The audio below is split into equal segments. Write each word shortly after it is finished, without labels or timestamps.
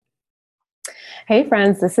Hey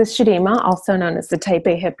friends, this is Shadima, also known as the Type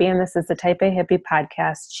A Hippie, and this is the Type A Hippie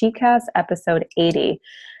podcast, ChiCast episode 80.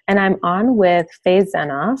 And I'm on with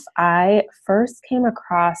Zenoff. I first came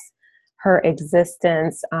across her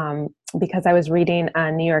existence because I was reading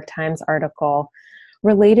a New York Times article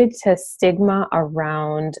related to stigma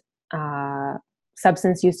around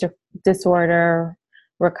substance use disorder,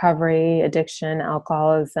 recovery, addiction,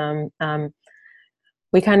 alcoholism.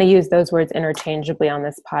 We kind of use those words interchangeably on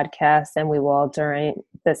this podcast, and we will during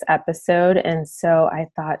this episode. And so I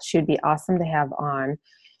thought she would be awesome to have on.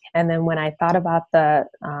 And then when I thought about the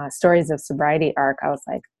Stories of Sobriety arc, I was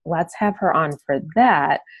like, let's have her on for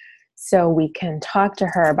that so we can talk to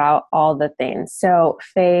her about all the things. So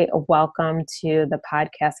Faye, welcome to the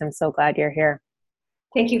podcast. I'm so glad you're here.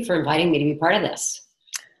 Thank you for inviting me to be part of this.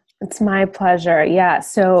 It's my pleasure. Yeah.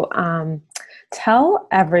 So tell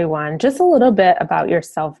everyone just a little bit about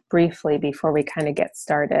yourself briefly before we kind of get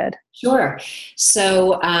started. Sure.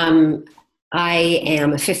 So I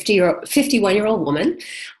am a 51-year-old woman.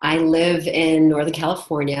 I live in Northern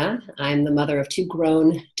California. I'm the mother of two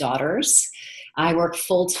grown daughters. I work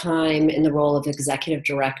full-time in the role of executive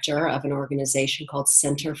director of an organization called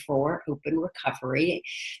Center for Open Recovery,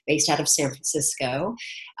 based out of San Francisco.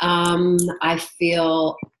 I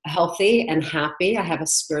feel healthy and happy. I have a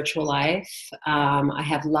spiritual life. I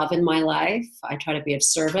have love in my life. I try to be of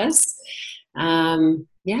service.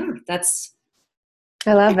 That's...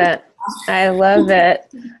 I love it. I love it.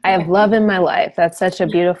 I have love in my life. That's such a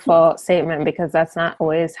beautiful statement because that's not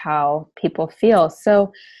always how people feel.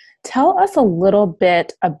 So tell us a little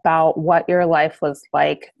bit about what your life was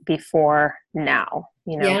like before now,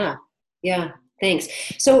 Yeah. Thanks.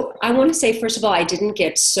 So I want to say, first of all, I didn't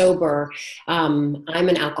get sober. I'm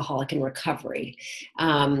an alcoholic in recovery.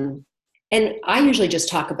 And I usually just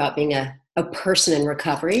talk about being a person in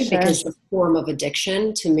recovery because the form of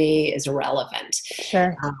addiction to me is irrelevant.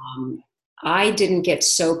 Sure. I didn't get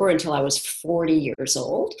sober until I was 40 years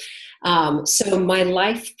old. So my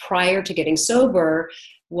life prior to getting sober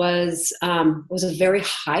was a very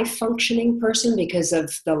high functioning person because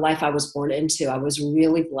of the life I was born into. I was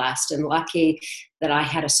really blessed and lucky that I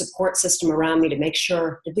had a support system around me to make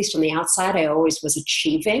sure, at least on the outside, I always was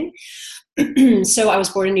achieving. So I was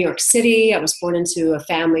born in New York City. I was born into a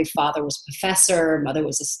family. Father was a professor. Mother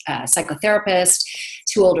was a psychotherapist,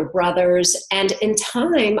 two older brothers. And in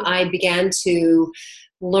time, I began to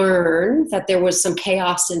learn that there was some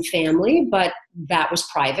chaos in family, but that was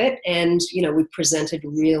private. And, we presented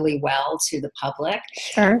really well to the public.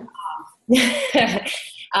 Sure.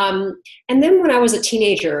 And then when I was a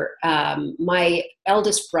teenager, my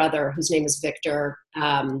eldest brother, whose name is Victor,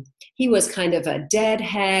 he was kind of a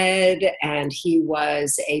deadhead and he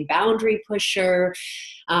was a boundary pusher.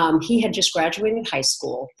 He had just graduated high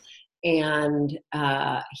school and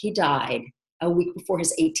he died a week before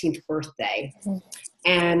his 18th birthday. Mm-hmm.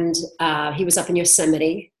 And he was up in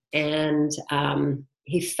Yosemite and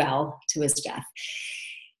he fell to his death.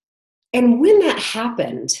 And when that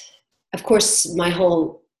happened, of course, my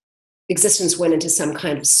whole existence went into some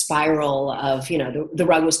kind of spiral of, the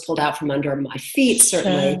rug was pulled out from under my feet,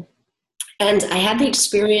 certainly. Sure. And I had the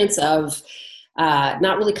experience of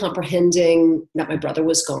not really comprehending that my brother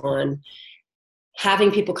was gone,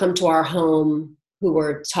 having people come to our home who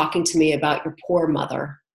were talking to me about your poor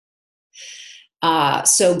mother.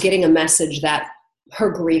 So getting a message that her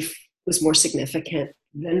grief was more significant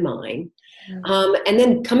than mine. And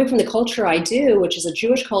then coming from the culture I do, which is a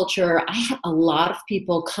Jewish culture, I had a lot of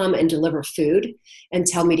people come and deliver food and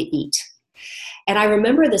tell me to eat. And I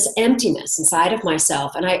remember this emptiness inside of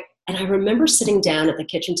myself. And I remember sitting down at the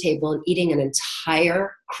kitchen table and eating an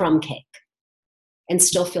entire crumb cake and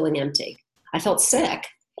still feeling empty. I felt sick,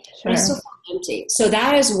 but I still felt empty. So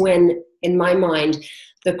that is when, in my mind,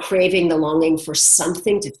 the craving, the longing for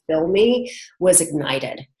something to fill me was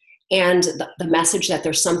ignited. And the message that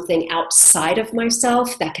there's something outside of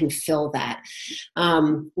myself that can fill that.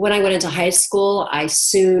 When I went into high school, I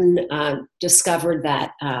soon discovered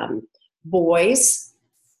that boys,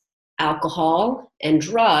 alcohol, and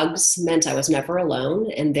drugs meant I was never alone,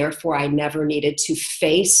 and therefore I never needed to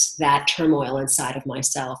face that turmoil inside of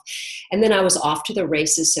myself. And then I was off to the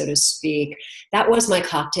races, so to speak. That was my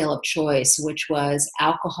cocktail of choice, which was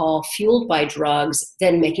alcohol fueled by drugs,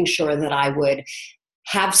 then making sure that I would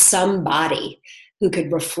have somebody who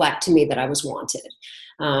could reflect to me that I was wanted.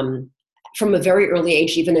 From a very early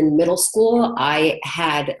age, even in middle school, I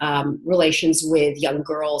had relations with young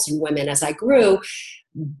girls and women as I grew,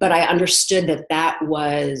 but I understood that that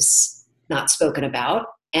was not spoken about,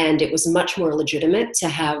 and it was much more legitimate to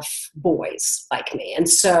have boys like me. And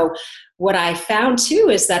so what I found too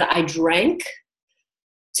is that I drank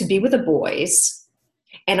to be with the boys,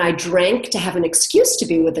 and I drank to have an excuse to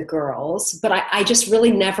be with the girls, but I just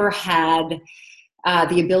really never had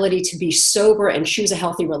the ability to be sober and choose a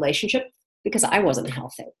healthy relationship because I wasn't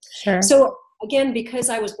healthy. Sure. So again, because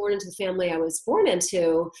I was born into the family I was born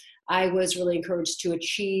into, I was really encouraged to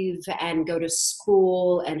achieve and go to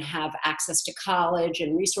school and have access to college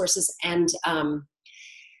and resources. And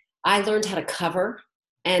I learned how to cover.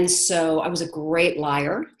 And so I was a great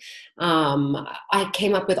liar. I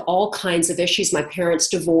came up with all kinds of issues. My parents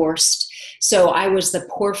divorced. So I was the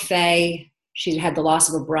poor Faye. She had the loss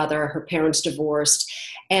of a brother. Her parents divorced.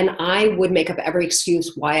 And I would make up every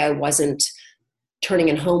excuse why I wasn't turning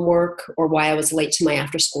in homework or why I was late to my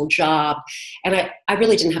after-school job. And I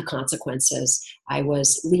really didn't have consequences. I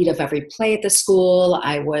was lead of every play at the school.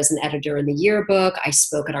 I was an editor in the yearbook. I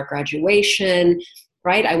spoke at our graduation,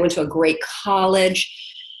 right? I went to a great college.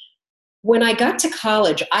 When I got to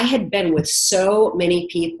college, I had been with so many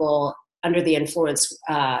people under the influence,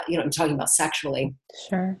 I'm talking about sexually.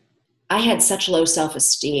 Sure. I had such low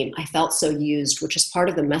self-esteem. I felt so used, which is part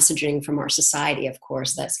of the messaging from our society, of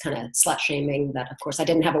course, that's kind of slut-shaming that, of course, I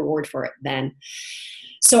didn't have a word for it then.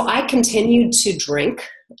 So I continued to drink.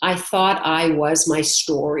 I thought I was my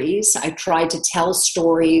stories. I tried to tell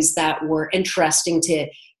stories that were interesting to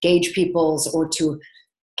gauge people's or to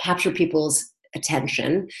capture people's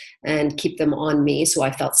attention and keep them on me so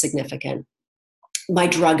I felt significant. My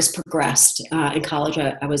drugs progressed. In college,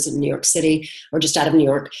 I was in New York City, or just out of New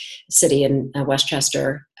York City in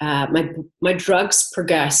Westchester. My drugs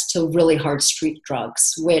progressed to really hard street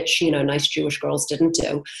drugs, which, nice Jewish girls didn't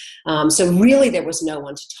do. So really there was no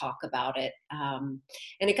one to talk about it. And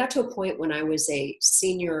it got to a point when I was a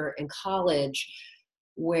senior in college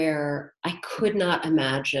where I could not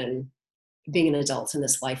imagine being an adult in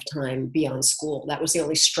this lifetime beyond school. That was the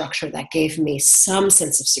only structure that gave me some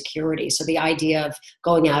sense of security. So the idea of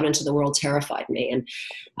going out into the world terrified me.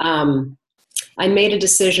 And I made a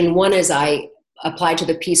decision. One is I applied to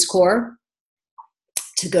the Peace Corps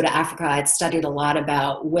to go to Africa. I'd studied a lot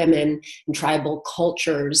about women and tribal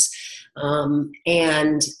cultures,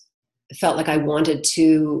 and felt like I wanted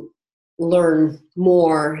to learn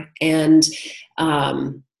more. And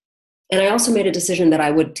I also made a decision that I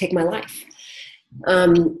would take my life.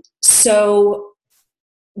 So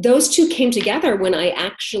those two came together when I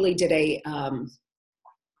actually did a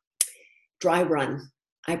dry run.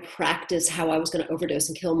 I practiced how I was going to overdose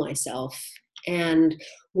and kill myself. And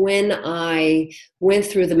when I went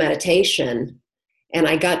through the meditation and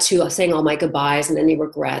I got to saying all my goodbyes and any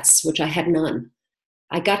regrets, which I had none,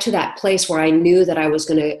 I got to that place where I knew that I was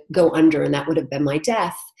going to go under and that would have been my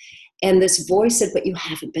death. And this voice said, but you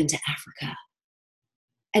haven't been to Africa.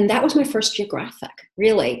 And that was my first geographic,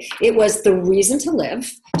 really. It was the reason to live,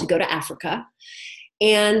 to go to Africa.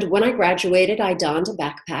 And when I graduated, I donned a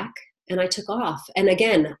backpack and I took off. And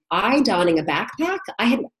again, donning a backpack,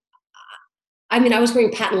 I was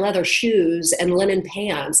wearing patent leather shoes and linen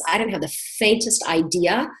pants. I didn't have the faintest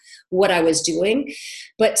idea what I was doing,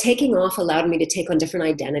 but taking off allowed me to take on different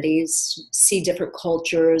identities, see different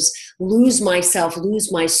cultures, lose myself, lose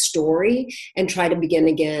my story, and try to begin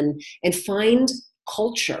again and find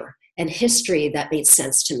culture and history that made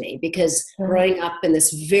sense to me. Because growing up in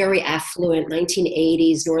this very affluent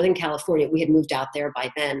 1980s Northern California, we had moved out there by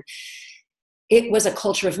then, it was a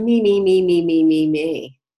culture of me, me, me, me, me, me,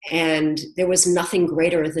 me. And there was nothing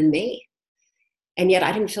greater than me. And yet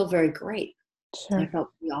I didn't feel very great. Sure. I felt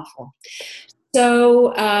pretty awful.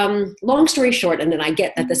 So long story short, and then I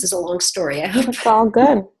get that this is a long story. I hope it's all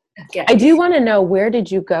good. Okay. I do want to know, where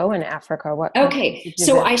did you go in Africa? Okay.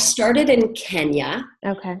 So I started in Kenya.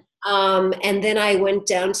 Okay. And then I went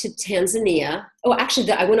down to Tanzania. Oh,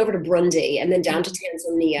 actually, I went over to Burundi and then down to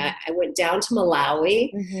Tanzania. I went down to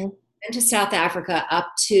Malawi, then to South Africa,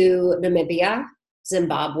 up to Namibia,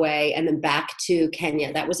 Zimbabwe, and then back to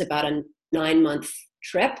Kenya. That was about a 9-month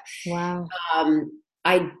trip. Wow.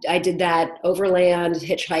 I did that overland,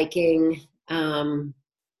 hitchhiking.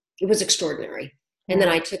 It was extraordinary. And then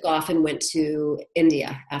I took off and went to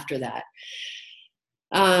India after that.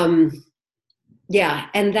 And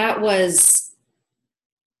that was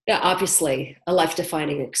obviously a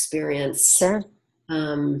life-defining experience. Sure.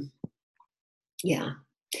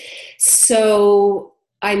 So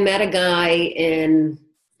I met a guy in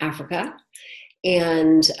Africa,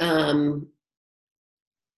 and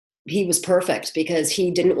he was perfect because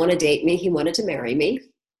he didn't want to date me. He wanted to marry me,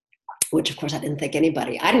 which of course I didn't think I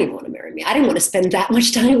didn't even want to marry me. I didn't want to spend that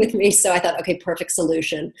much time with me. So I thought, okay, perfect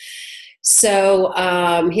solution. So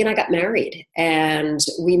he and I got married and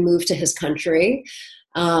we moved to his country,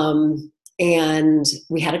 and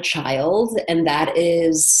we had a child, and that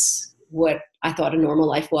is what I thought a normal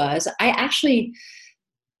life was.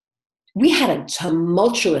 We had a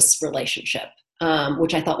tumultuous relationship,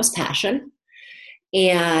 which I thought was passion.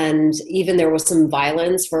 And even there was some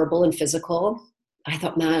violence, verbal and physical. I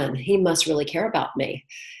thought, man, he must really care about me.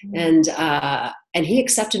 And he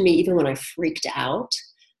accepted me even when I freaked out.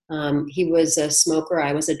 He was a smoker.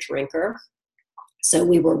 I was a drinker. So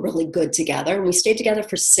we were really good together. And we stayed together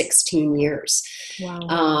for 16 years.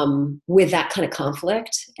 Wow. With that kind of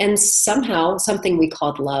conflict. And somehow, something we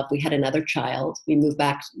called love. We had another child. We moved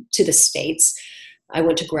back to the States. I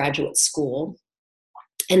went to graduate school.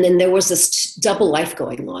 And then there was this double life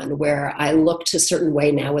going on where I looked a certain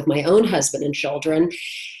way now with my own husband and children,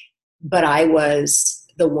 but I was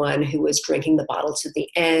the one who was drinking the bottle to the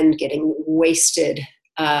end, getting wasted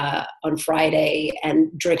on Friday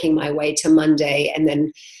and drinking my way to Monday. And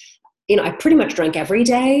then, I pretty much drank every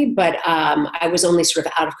day, but I was only sort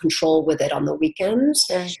of out of control with it on the weekends,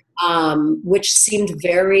 Sure. Which seemed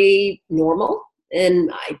very normal. And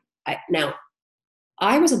now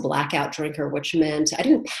I was a blackout drinker, which meant I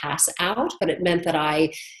didn't pass out, but it meant that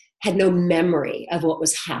I had no memory of what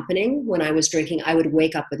was happening when I was drinking. I would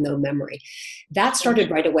wake up with no memory. That started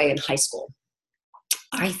right away in high school.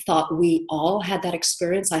 I thought we all had that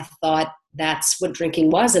experience. I thought that's what drinking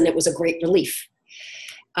was, and it was a great relief.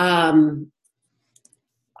 I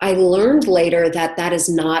learned later that that is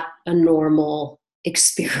not a normal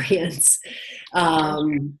experience.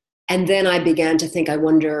 And then I began to think, I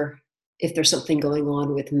wonder if there's something going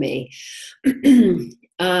on with me.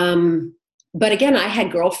 But again, I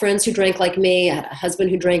had girlfriends who drank like me. I had a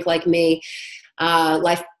husband who drank like me.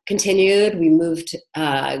 Life continued. We moved,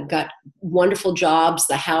 got wonderful jobs,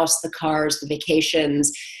 the house, the cars, the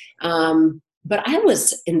vacations. But I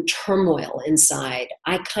was in turmoil inside.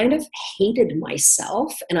 I kind of hated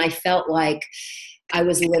myself, and I felt like I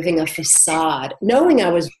was living a facade, knowing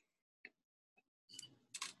I was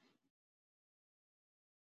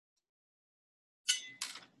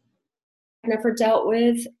never dealt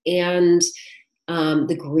with, and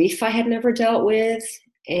the grief I had never dealt with,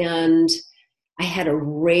 and I had a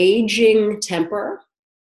raging temper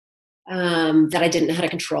that I didn't know how to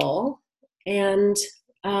control, and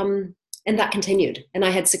that continued. And I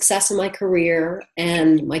had success in my career,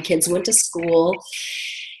 and my kids went to school,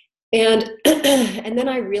 and and then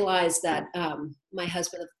I realized that my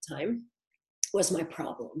husband at the time was my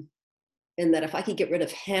problem, and that if I could get rid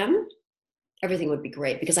of him, everything would be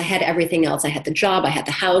great, because I had everything else. I had the job, I had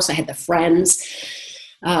the house, I had the friends.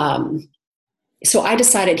 So I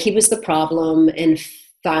decided he was the problem and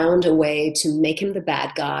found a way to make him the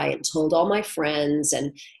bad guy, and told all my friends.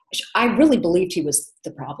 And I really believed he was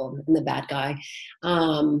the problem and the bad guy.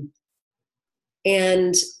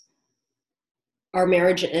 And our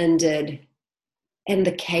marriage ended, and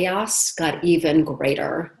the chaos got even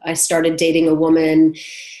greater. I started dating a woman.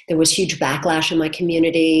 There was huge backlash in my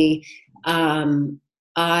community.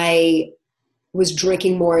 I was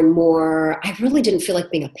drinking more and more. I really didn't feel like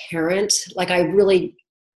being a parent. Like, I really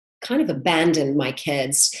kind of abandoned my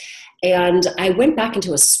kids. And I went back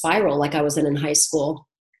into a spiral like I was in high school.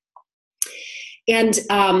 And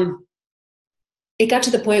it got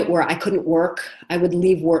to the point where I couldn't work. I would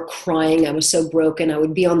leave work crying. I was so broken. I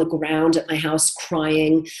would be on the ground at my house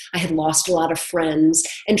crying. I had lost a lot of friends.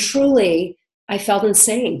 And truly, I felt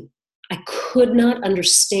insane. I could not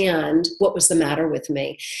understand what was the matter with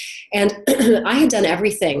me. And I had done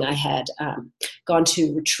everything. I had gone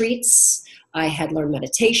to retreats. I had learned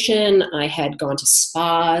meditation. I had gone to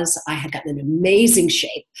spas. I had gotten in amazing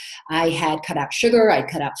shape. I had cut out sugar. I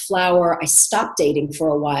cut out flour. I stopped dating for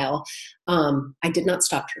a while. I did not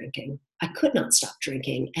stop drinking. I could not stop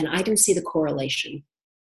drinking. And I didn't see the correlation.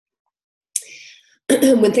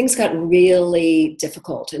 When things got really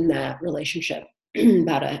difficult in that relationship,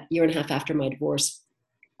 about a year and a half after my divorce,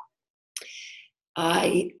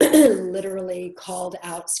 I literally called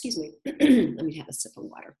out, excuse me, let me have a sip of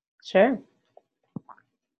water. Sure.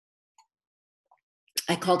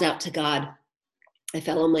 I called out to God. I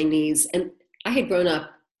fell on my knees, and I had grown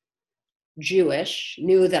up Jewish,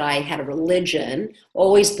 knew that I had a religion,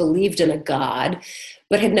 always believed in a God,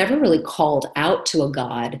 but had never really called out to a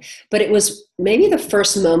God. But it was maybe the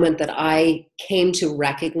first moment that I came to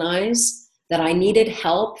recognize that I needed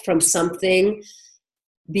help from something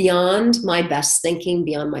beyond my best thinking,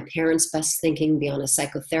 beyond my parents' best thinking, beyond a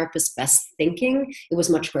psychotherapist's best thinking. It was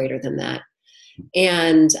much greater than that.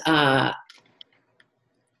 And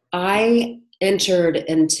I entered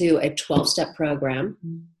into a 12-step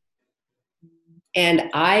program, and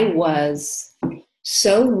I was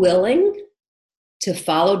so willing to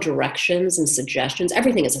follow directions and suggestions.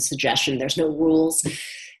 Everything is a suggestion. There's no rules.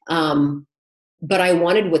 but I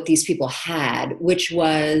wanted what these people had, which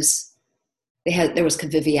was there was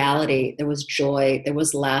conviviality, there was joy, there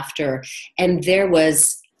was laughter, and there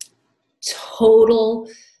was total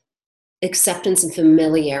acceptance and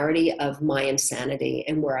familiarity of my insanity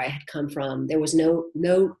and where I had come from. There was no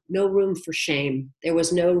room for shame. There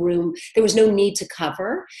was no need to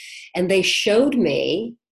cover. And they showed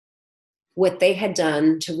me what they had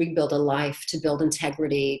done to rebuild a life, to build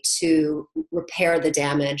integrity, to repair the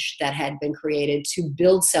damage that had been created, to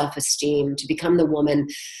build self-esteem, to become the woman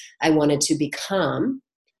I wanted to become.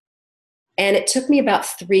 And it took me about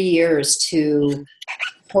 3 years to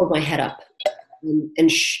hold my head up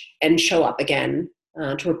and show up again,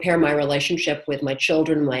 to repair my relationship with my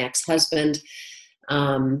children, my ex-husband,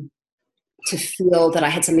 to feel that I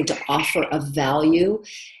had something to offer of value.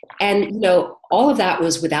 And, all of that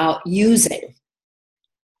was without using,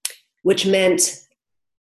 which meant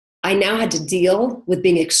I now had to deal with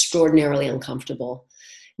being extraordinarily uncomfortable,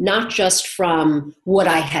 not just from what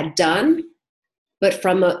I had done, but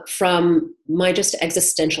from my just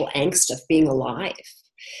existential angst of being alive.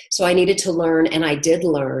 So I needed to learn, and I did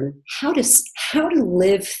learn how to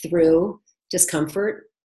live through discomfort,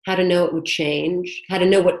 how to know it would change, how to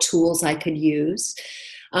know what tools I could use.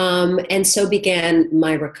 And so began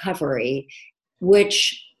my recovery,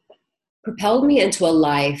 which propelled me into a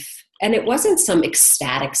life, and it wasn't some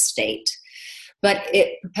ecstatic state, but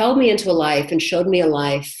it propelled me into a life and showed me a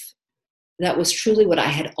life that was truly what I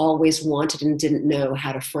had always wanted and didn't know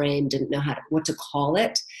how to frame, didn't know what to call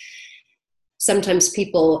it. Sometimes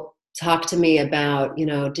people talk to me about,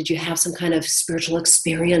 did you have some kind of spiritual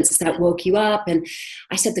experience that woke you up? And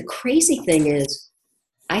I said, the crazy thing is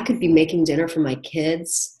I could be making dinner for my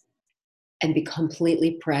kids and be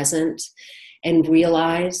completely present and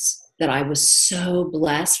realize that I was so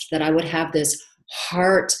blessed that I would have this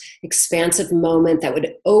heart expansive moment that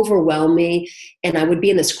would overwhelm me. And I would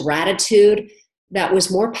be in this gratitude that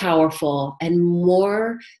was more powerful and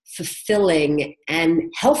more fulfilling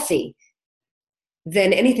and healthy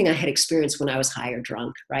than anything I had experienced when I was high or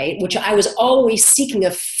drunk, right? Which I was always seeking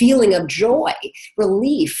a feeling of joy,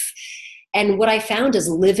 relief. And what I found is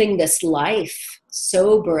living this life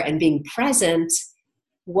sober and being present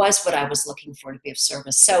was what I was looking for, to be of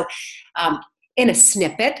service. So in a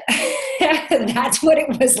snippet, that's what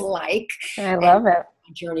it was like. I love it.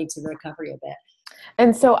 Journey to recovery a bit.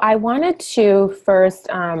 And so I wanted to first,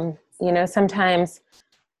 sometimes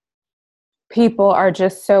people are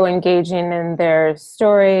just so engaging in their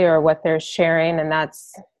story or what they're sharing, and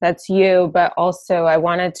that's you. But also I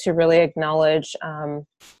wanted to really acknowledge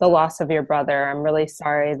the loss of your brother. I'm really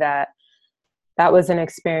sorry that was an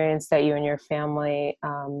experience that you and your family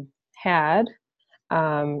had.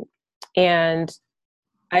 And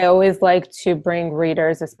I always like to bring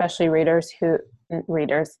readers, especially listeners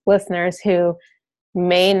who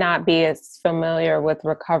may not be as familiar with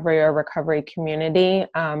recovery or recovery community.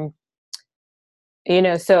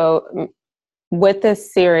 So with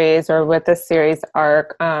this series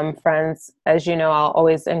arc, friends, as you know, I'll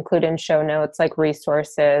always include in show notes like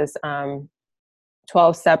resources.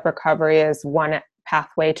 12-step recovery is one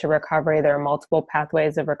pathway to recovery. There are multiple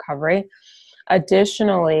pathways of recovery.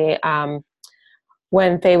 Additionally,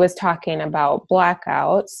 when Faye was talking about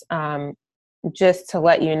blackouts, just to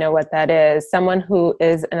let you know what that is, someone who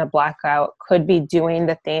is in a blackout could be doing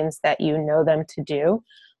the things that you know them to do,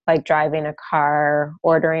 like driving a car,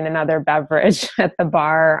 ordering another beverage at the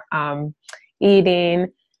bar, eating,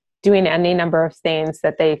 doing any number of things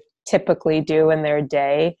that they typically do in their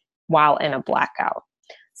day while in a blackout.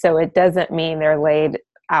 So it doesn't mean they're laid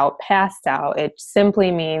out, passed out. It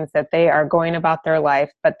simply means that they are going about their life,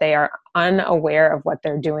 but they are unaware of what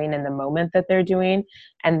they're doing in the moment that they're doing.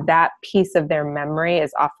 And that piece of their memory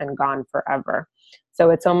is often gone forever. So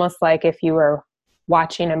it's almost like if you were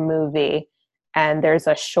watching a movie and there's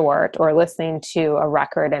a short, or listening to a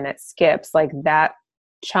record and it skips, like that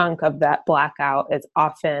chunk of that blackout is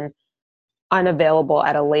often unavailable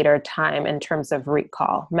at a later time in terms of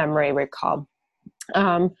memory recall.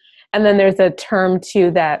 And then there's a term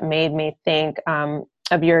too that made me think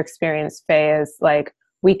of your experience, Faye, is like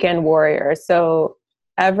weekend warriors. So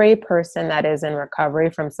every person that is in recovery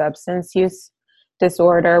from substance use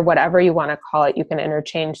disorder, whatever you want to call it, you can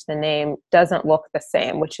interchange the name, doesn't look the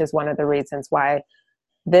same, which is one of the reasons why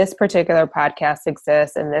this particular podcast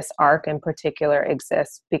exists and this arc in particular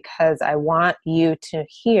exists, because I want you to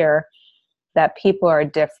hear that people are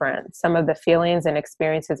different. Some of the feelings and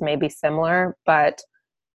experiences may be similar, but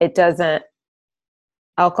it doesn't,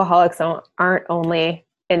 alcoholics aren't only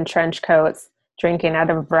in trench coats drinking out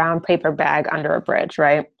of a brown paper bag under a bridge,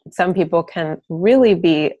 right? Some people can really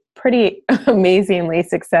be pretty amazingly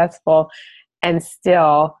successful and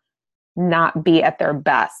still not be at their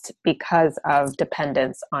best because of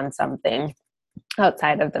dependence on something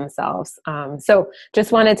outside of themselves. So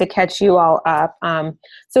just wanted to catch you all up.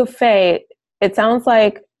 So Faye, it sounds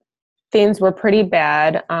like things were pretty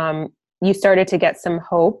bad. You started to get some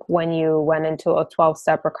hope when you went into a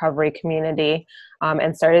 12-step recovery community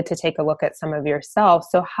and started to take a look at some of yourself.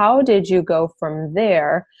 So how did you go from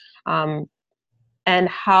there? And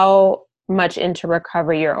how much into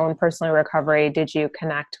recovery, your own personal recovery, did you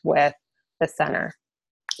connect with the center?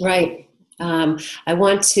 Right. I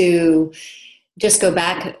want to just go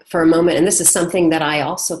back for a moment, and this is something that I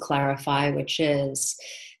also clarify, which is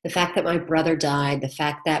the fact that my brother died, the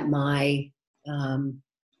fact that my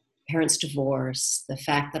parents divorced, the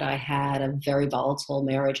fact that I had a very volatile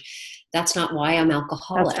marriage. That's not why I'm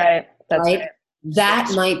alcoholic. That's right. That's right? right.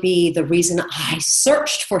 That might be the reason I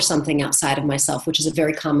searched for something outside of myself, which is a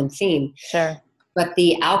very common theme. Sure. But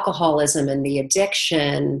the alcoholism and the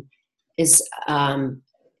addiction is, from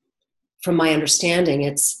my understanding,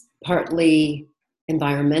 it's partly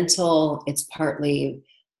environmental, it's partly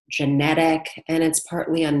genetic, and it's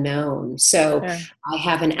partly unknown. So Sure. I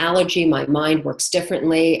have an allergy. My mind works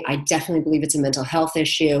differently. I definitely believe it's a mental health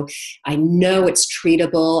issue. I know it's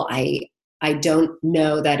treatable. I don't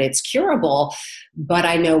know that it's curable, but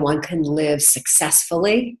I know one can live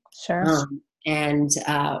successfully. Sure. And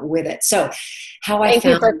with it. So how Thank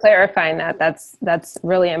you for clarifying that. That's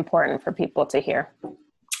really important for people to hear.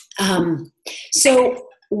 So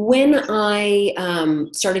when I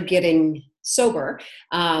started getting sober,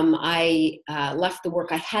 I left the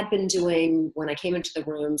work I had been doing when I came into the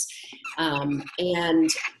rooms, and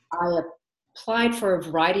I applied for a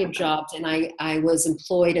variety of jobs, and I was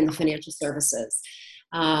employed in the financial services,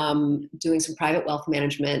 doing some private wealth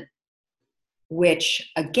management,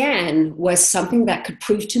 which again was something that could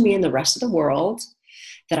prove to me and the rest of the world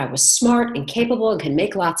that I was smart and capable and can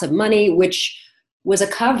make lots of money, which was a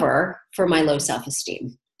cover for my low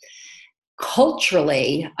self-esteem.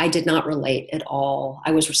 Culturally, I did not relate at all.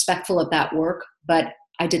 I was respectful of that work, but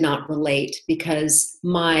I did not relate because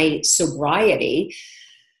my sobriety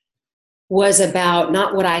was about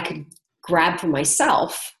not what I could grab for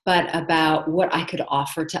myself, but about what I could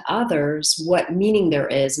offer to others, what meaning there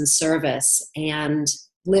is in service, and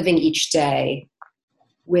living each day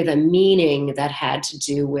with a meaning that had to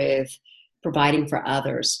do with providing for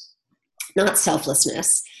others. Not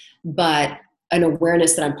selflessness, but an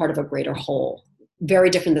awareness that I'm part of a greater whole. Very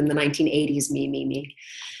different than the 1980s me.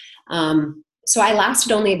 So I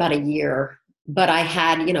lasted only about a year, but I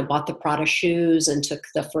had, bought the Prada shoes and took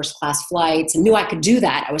the first class flights and knew I could do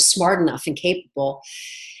that. I was smart enough and capable.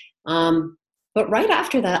 But right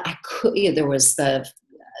after that, I could. There was the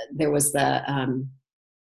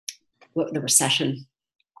recession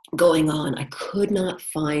going on. I could not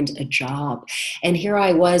find a job, and here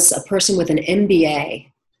I was, a person with an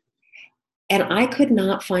MBA, and I could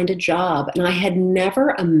not find a job. And I had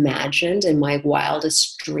never imagined in my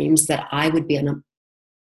wildest dreams that I would be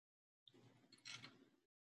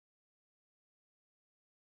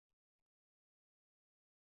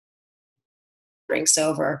drinks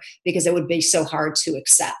over, because it would be so hard to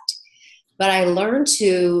accept. But I learned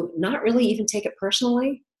to not really even take it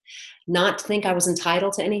personally, not think I was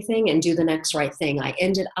entitled to anything, and do the next right thing. I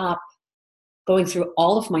ended up going through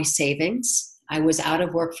all of my savings. I was out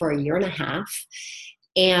of work for a year and a half.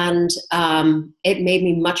 And it made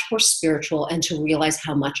me much more spiritual and to realize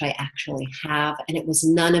how much I actually have. And it was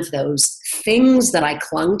none of those things that I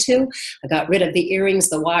clung to. I got rid of the earrings,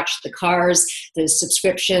 the watch, the cars, the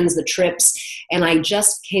subscriptions, the trips. And I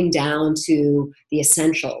just came down to the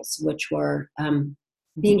essentials, which were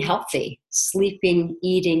being healthy, sleeping,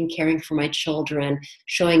 eating, caring for my children,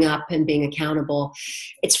 showing up and being accountable.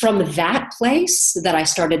 It's from that place that I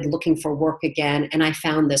started looking for work again. And I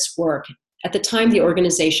found this work. At the time, the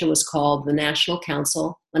organization was called the National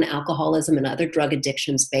Council on Alcoholism and Other Drug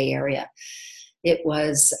Addictions Bay Area. It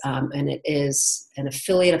was, and it is, an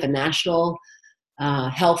affiliate of a national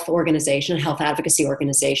health organization, health advocacy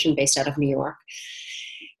organization based out of New York.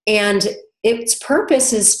 And its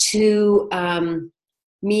purpose is to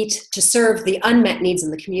serve the unmet needs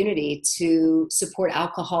in the community, to support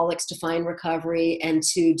alcoholics to find recovery, and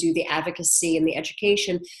to do the advocacy and the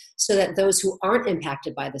education so that those who aren't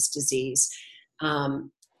impacted by this disease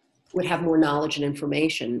would have more knowledge and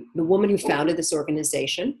information. The woman who founded this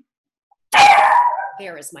organization,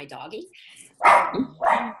 there is my doggie.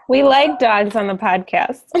 We like dogs on the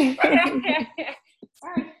podcast. Sorry.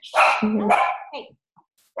 Hey.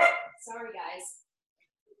 Sorry, guys.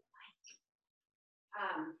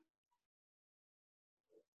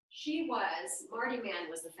 Marty Mann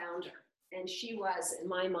was the founder And she was, in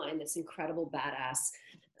my mind, this incredible badass.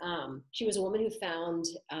 She was a woman who found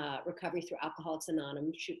recovery through Alcoholics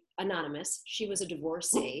Anonymous. She was a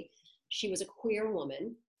divorcee. She was a queer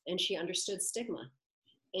woman, and she understood stigma.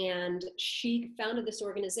 And she founded this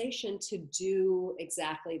organization to do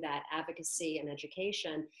exactly that, advocacy and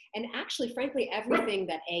education. And actually, frankly, everything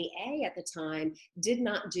that AA at the time did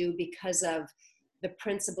not do because of the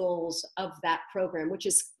principles of that program, which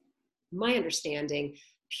is my understanding,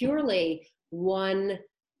 purely one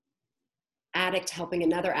addict helping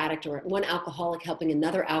another addict, or one alcoholic helping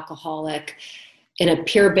another alcoholic, in a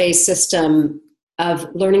peer-based system of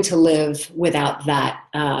learning to live without that,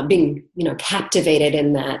 being, captivated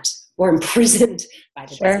in that or imprisoned by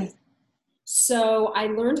the disease. So I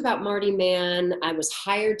learned about Marty Mann. I was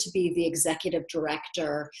hired to be the executive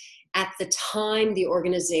director. At the time, the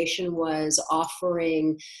organization was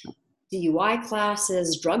offering DUI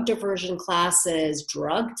classes, drug diversion classes,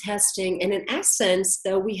 drug testing. And in essence,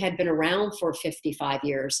 though we had been around for 55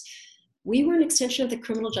 years, we were an extension of the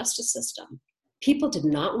criminal justice system. People did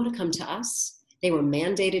not want to come to us. They were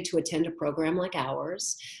mandated to attend a program like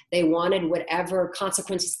ours. They wanted whatever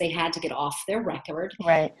consequences they had to get off their record.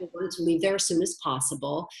 Right. They wanted to leave there as soon as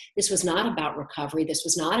possible. This was not about recovery. This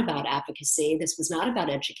was not about advocacy. This was not about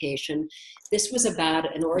education. This was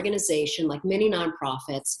about an organization, like many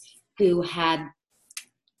nonprofits, who had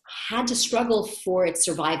to struggle for its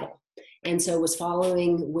survival. And so was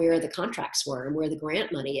following where the contracts were and where the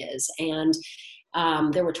grant money is. And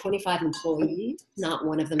there were 25 employees. Not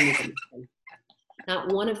one of them knew the mission.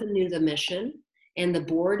 Not one of them knew the mission. And the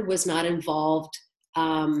board was not involved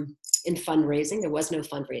in fundraising. There was no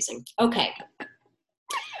fundraising. Okay.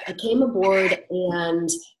 I came aboard and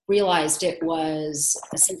realized it was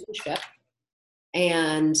a sinking ship.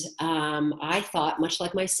 And I thought, much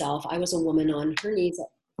like myself, I was a woman on her knees,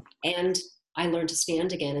 and I learned to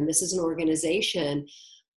stand again. And this is an organization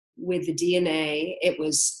with the DNA. It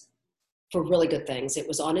was for really good things. It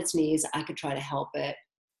was on its knees. I could try to help it.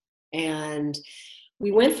 And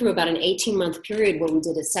we went through about an 18-month period where we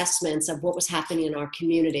did assessments of what was happening in our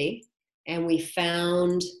community. And we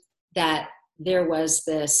found that there was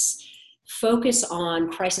this focus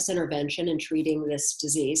on crisis intervention and treating this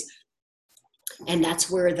disease. And that's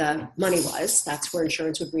where the money was. That's where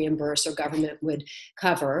insurance would reimburse or government would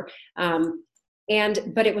cover.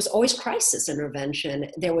 But it was always crisis intervention.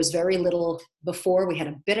 There was very little before. We had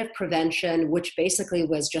a bit of prevention, which basically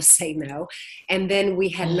was just say no. And then we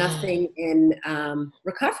had nothing in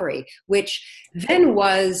recovery, which then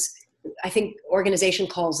was, I think organization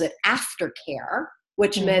calls it aftercare,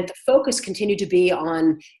 which meant the focus continued to be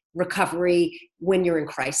on recovery when you're in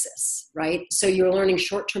crisis, right? So you're learning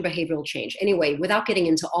short-term behavioral change. Anyway, without getting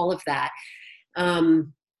into all of that,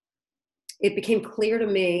 it became clear to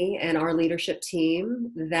me and our leadership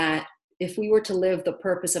team that if we were to live the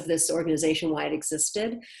purpose of this organization, why it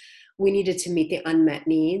existed, we needed to meet the unmet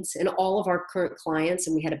needs. And all of our current clients,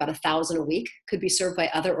 and we had about 1,000 a week, could be served by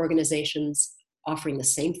other organizations offering the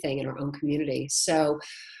same thing in our own community. So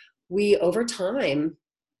we, over time,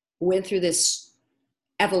 went through this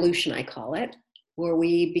evolution, I call it, where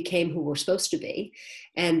we became who we're supposed to be,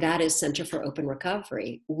 and that is Center for Open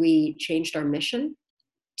Recovery. We changed our mission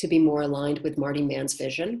to be more aligned with Marty Mann's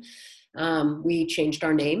vision. We changed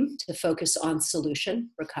our name to focus on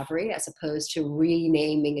solution recovery as opposed to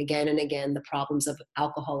renaming again and again the problems of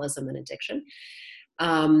alcoholism and addiction.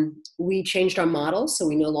 We changed our model, so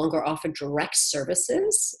we no longer offer direct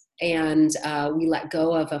services, and we let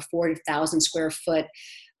go of a 40,000 square foot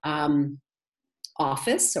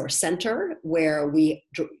office or center where we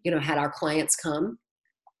had our clients come.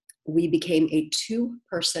 We became a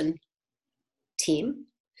 2-person team.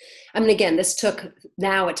 I mean, again, it took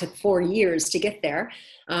 4 years to get there.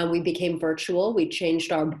 We became virtual. We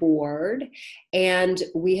changed our board, and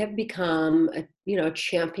we have become a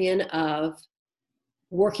champion of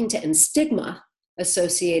working to end stigma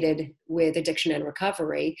associated with addiction and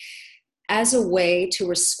recovery as a way to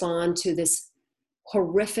respond to this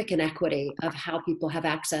horrific inequity of how people have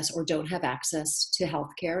access or don't have access to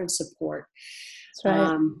healthcare and support. That's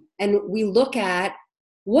right. And we look at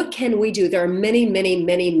what can we do? There are many, many,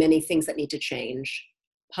 many, many things that need to change.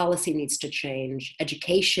 Policy needs to change.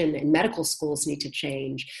 Education and medical schools need to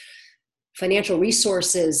change. Financial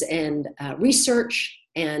resources and research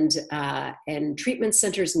and treatment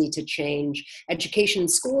centers need to change. Education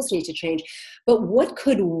schools need to change. But what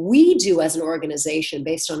could we do as an organization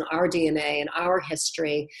based on our DNA and our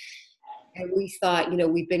history? And we thought,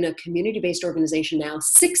 we've been a community-based organization now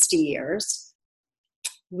 60 years.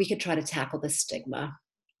 We could try to tackle this stigma.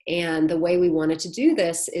 And the way we wanted to do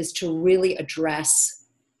this is to really address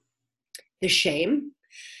the shame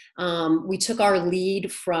We took our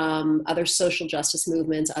lead from other social justice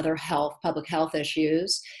movements, other public health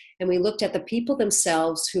issues, and we looked at the people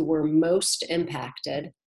themselves who were most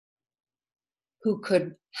impacted, who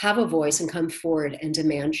could have a voice and come forward and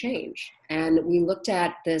demand change. And we looked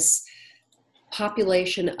at this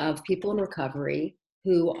population of people in recovery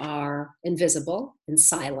who are invisible and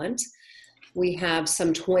silent. We have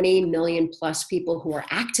some 20 million plus people who are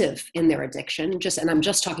active in their addiction, and I'm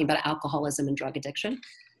just talking about alcoholism and drug addiction.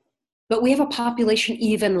 But we have a population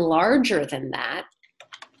even larger than that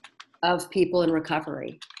of people in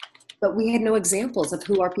recovery. But we had no examples of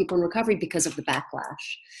who are people in recovery because of the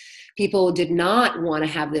backlash. People did not want to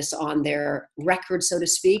have this on their record, so to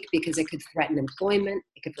speak, because it could threaten employment,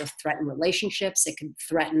 it could threaten relationships, it could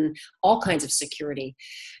threaten all kinds of security.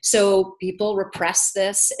 So people repress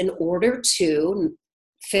this in order to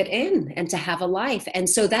fit in and to have a life. And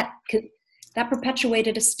so that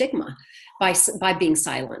perpetuated a stigma by being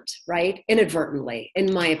silent, right? Inadvertently,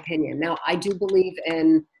 in my opinion. Now, I do believe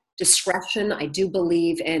in discretion. I do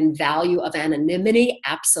believe in value of anonymity.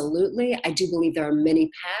 Absolutely. I do believe there are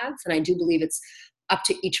many paths, and I do believe it's up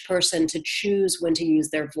to each person to choose when to use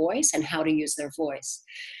their voice and how to use their voice.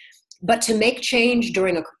 But to make change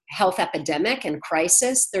during a health epidemic and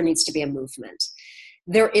crisis, there needs to be a movement.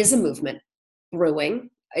 There is a movement brewing.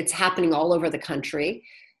 It's happening all over the country.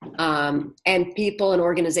 And people and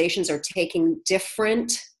organizations are taking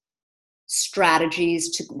different strategies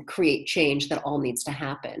to create change that all needs to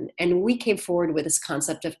happen. And we came forward with this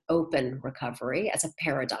concept of open recovery as a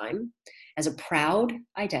paradigm, as a proud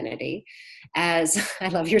identity, as I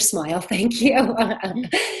love your smile, thank you.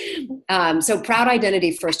 So proud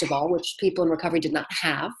identity, first of all, which people in recovery did not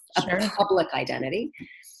have, a public identity.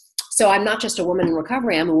 So I'm not just a woman in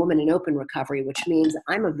recovery, I'm a woman in open recovery, which means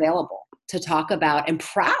I'm available to talk about and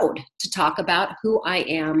proud to talk about who I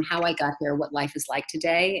am, how I got here, what life is like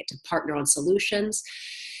today, to partner on solutions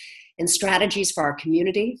and strategies for our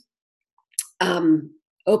community. Open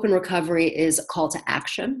recovery is a call to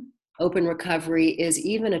action. Open recovery is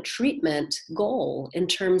even a treatment goal in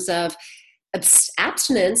terms of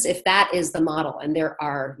abstinence, if that is the model. And there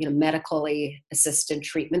are, medically assisted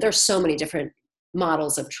treatment. There's so many different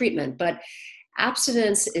models of treatment, but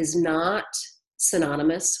abstinence is not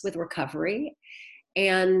synonymous with recovery,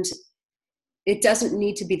 and it doesn't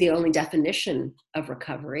need to be the only definition of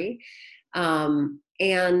recovery. But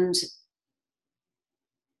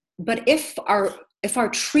if our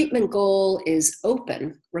treatment goal is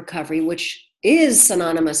open recovery, which is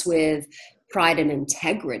synonymous with pride and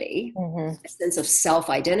integrity, a sense of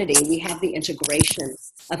self-identity, we have the integration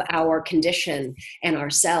of our condition and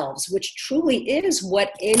ourselves, which truly is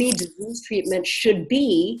what any disease treatment should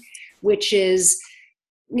be, which is,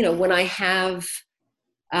 when I have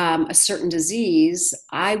a certain disease,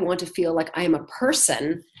 I want to feel like I am a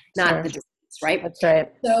person, not the disease, right? That's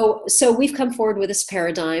right. So we've come forward with this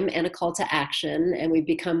paradigm and a call to action, and we've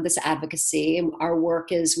become this advocacy. And our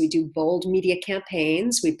work is we do bold media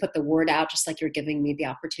campaigns. We put the word out, just like you're giving me the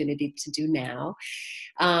opportunity to do now.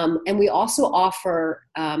 And we also offer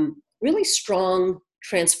really strong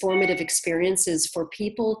transformative experiences for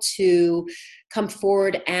people to come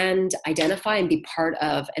forward and identify and be part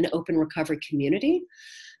of an open recovery community.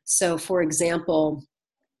 So, for example,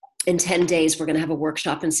 in 10 days, we're going to have a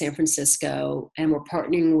workshop in San Francisco, and we're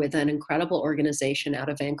partnering with an incredible organization out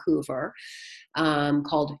of Vancouver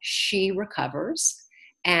called She Recovers.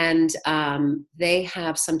 And they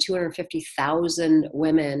have some 250,000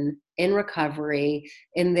 women in recovery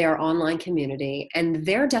in their online community. And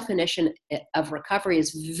their definition of recovery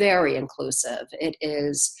is very inclusive. It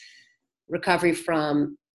is recovery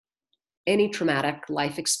from any traumatic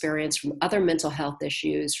life experience, from other mental health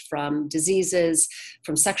issues, from diseases,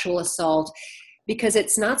 from sexual assault, because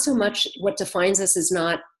it's not so much what defines us is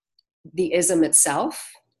not the ism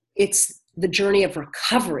itself, it's the journey of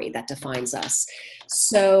recovery that defines us.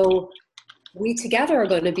 So we together are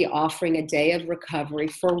going to be offering a day of recovery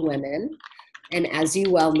for women. And as you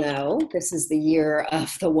well know, this is the year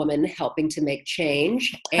of the woman helping to make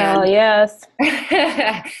change. Oh, yes.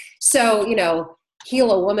 So,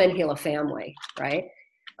 heal a woman, heal a family, right?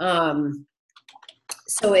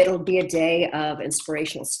 So it'll be a day of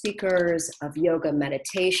inspirational speakers, of yoga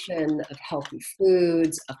meditation, of healthy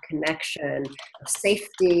foods, of connection, of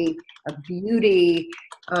safety, of beauty.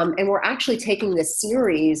 And we're actually taking this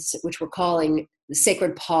series, which we're calling the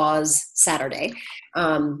Sacred Pause Saturday,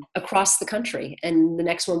 across the country. And the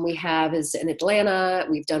next one we have is in Atlanta.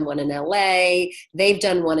 We've done one in LA. They've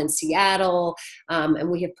done one in Seattle. And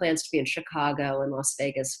we have plans to be in Chicago and Las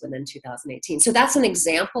Vegas within 2018. So that's an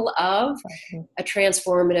example of a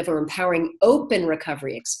transformative or empowering open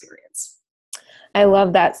recovery experience. I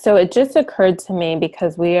love that. So it just occurred to me,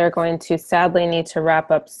 because we are going to sadly need to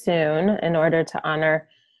wrap up soon in order to honor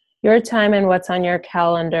your time and what's on your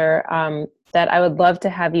calendar, that I would love to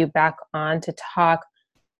have you back on to talk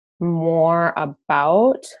more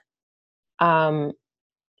about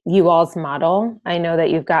you all's model. I know that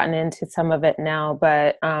you've gotten into some of it now,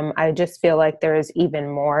 but I just feel like there is even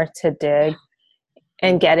more to dig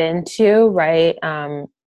and get into, right?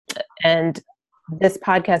 And this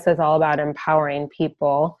podcast is all about empowering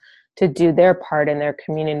people to do their part in their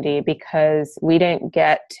community, because we didn't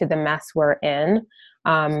get to the mess we're in.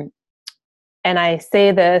 And I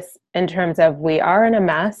say this in terms of, we are in a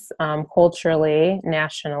mess, culturally,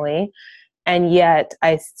 nationally, and yet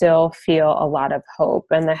I still feel a lot of hope.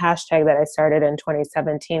 And the hashtag that I started in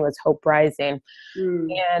 2017 was Hope Rising.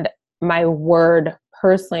 And my word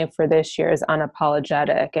personally for this year is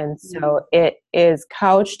unapologetic. And so it is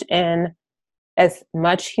couched in as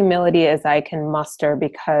much humility as I can muster,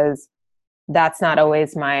 because that's not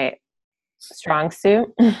always my strong suit.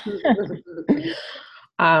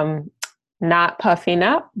 Not puffing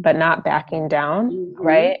up, but not backing down,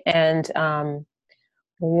 right? And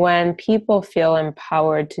when people feel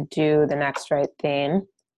empowered to do the next right thing,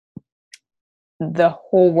 the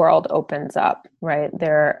whole world opens up, right?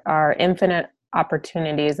 There are infinite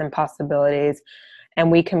opportunities and possibilities,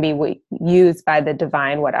 and we can be used by the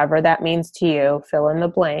divine, whatever that means to you, fill in the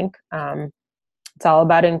blank. It's all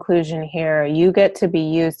about inclusion here. You get to be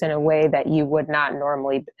used in a way that you would not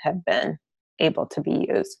normally have been able to be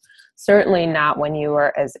used. Certainly not when you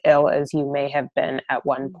were as ill as you may have been at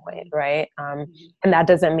one point, right? And that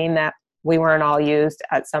doesn't mean that we weren't all used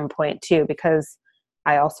at some point too, because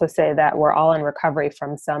I also say that we're all in recovery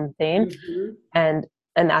from something, and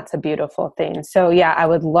that's a beautiful thing. So yeah, I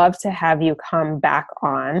would love to have you come back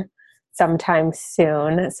on sometime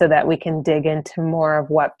soon so that we can dig into more of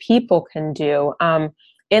what people can do.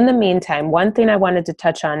 In the meantime, one thing I wanted to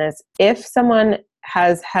touch on is, if someone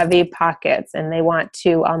has heavy pockets and they want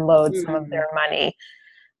to unload some of their money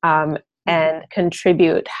and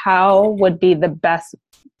contribute, how would be the best?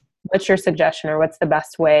 What's your suggestion, or what's the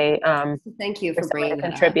best way? Thank you for bringing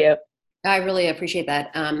that contribute. up. I really appreciate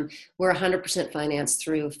that. We're 100% financed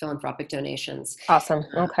through philanthropic donations. Awesome.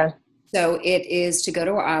 Okay. So it is to go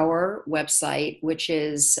to our website, which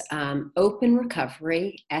is Open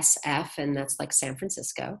Recovery SF, and that's like San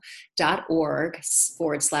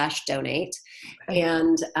Francisco.org/donate. Okay.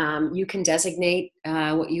 And you can designate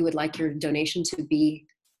what you would like your donation to be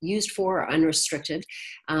used for, unrestricted.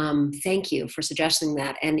 Thank you for suggesting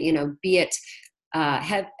that. And, be it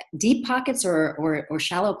have deep pockets or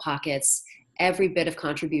shallow pockets, every bit of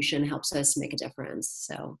contribution helps us make a difference.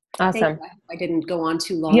 So awesome. I didn't go on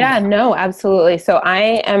too long. Yeah, no, absolutely. So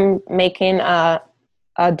I am making a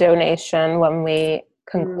donation when we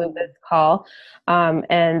conclude this call.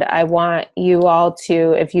 And I want you all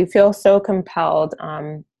to, if you feel so compelled,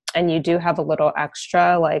 and you do have a little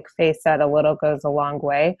extra, like Faye said, a little goes a long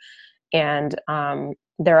way. And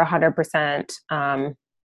they're 100%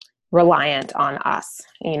 reliant on us,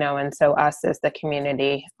 and so us is the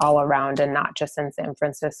community all around, and not just in San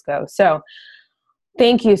Francisco. So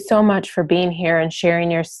thank you so much for being here and sharing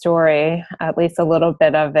your story, at least a little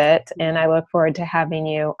bit of it. And I look forward to having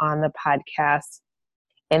you on the podcast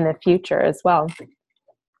in the future as well.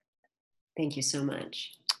 Thank you so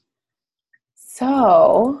much.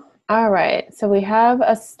 So, all right. So we have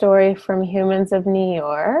a story from Humans of New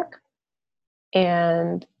York,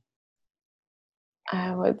 and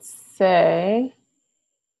I would say,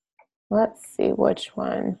 let's see which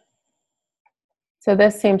one. So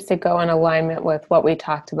this seems to go in alignment with what we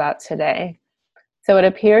talked about today. So it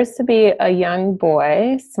appears to be a young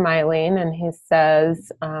boy smiling, and he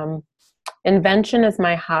says, invention is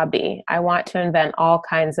my hobby. I want to invent all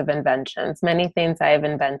kinds of inventions, many things I have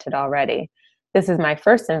invented already. This is my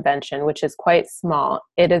first invention, which is quite small.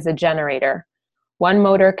 It is a generator. One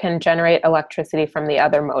motor can generate electricity from the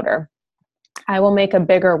other motor. I will make a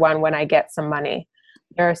bigger one when I get some money.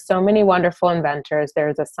 There are so many wonderful inventors.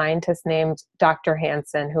 There's a scientist named Dr.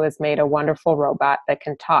 Hansen who has made a wonderful robot that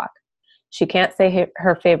can talk. She can't say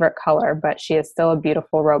her favorite color, but she is still a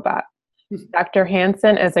beautiful robot. Dr.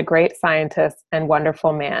 Hansen is a great scientist and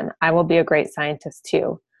wonderful man. I will be a great scientist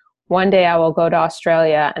too. One day I will go to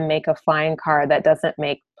Australia and make a flying car that doesn't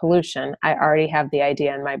make pollution. I already have the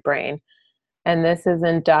idea in my brain. And this is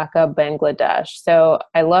in Dhaka, Bangladesh. So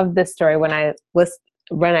I love this story when I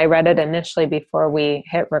read it initially before we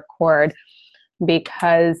hit record,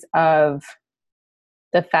 because of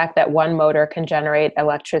the fact that one motor can generate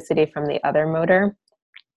electricity from the other motor.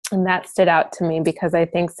 And that stood out to me because I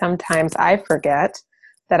think sometimes I forget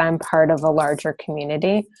that I'm part of a larger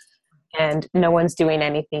community. and no one's doing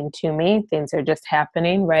anything to me. Things are just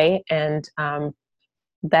happening, right? And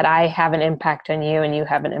that I have an impact on you and you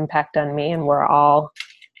have an impact on me, and we're all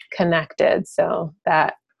connected. So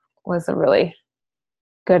that was a really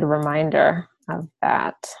good reminder of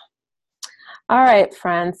that. All right,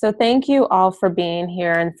 friends. So thank you all for being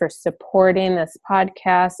here and for supporting this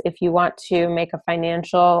podcast. If you want to make a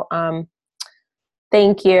financial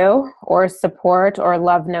thank you or support or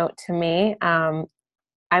love note to me, I'm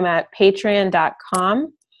at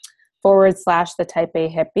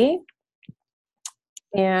patreon.com/theTypeAhippie.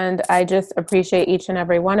 And I just appreciate each and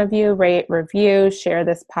every one of you. Rate, review, share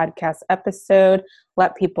this podcast episode,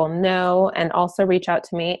 let people know, and also reach out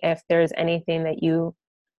to me if there's anything that you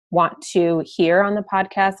want to hear on the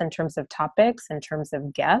podcast in terms of topics, in terms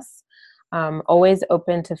of guests. Always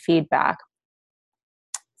open to feedback.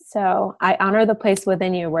 So I honor the place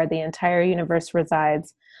within you where the entire universe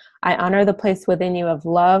resides. I honor the place within you of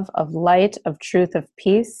love, of light, of truth, of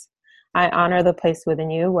peace. I honor the place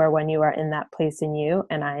within you where when you are in that place in you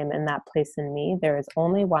and I am in that place in me, there is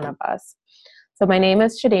only one of us. So my name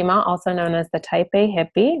is Chidima, also known as the Type A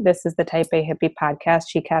Hippie. This is the Type A Hippie podcast,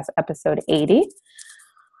 ChiCast episode 80.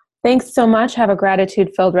 Thanks so much. Have a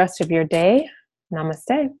gratitude-filled rest of your day.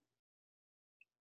 Namaste.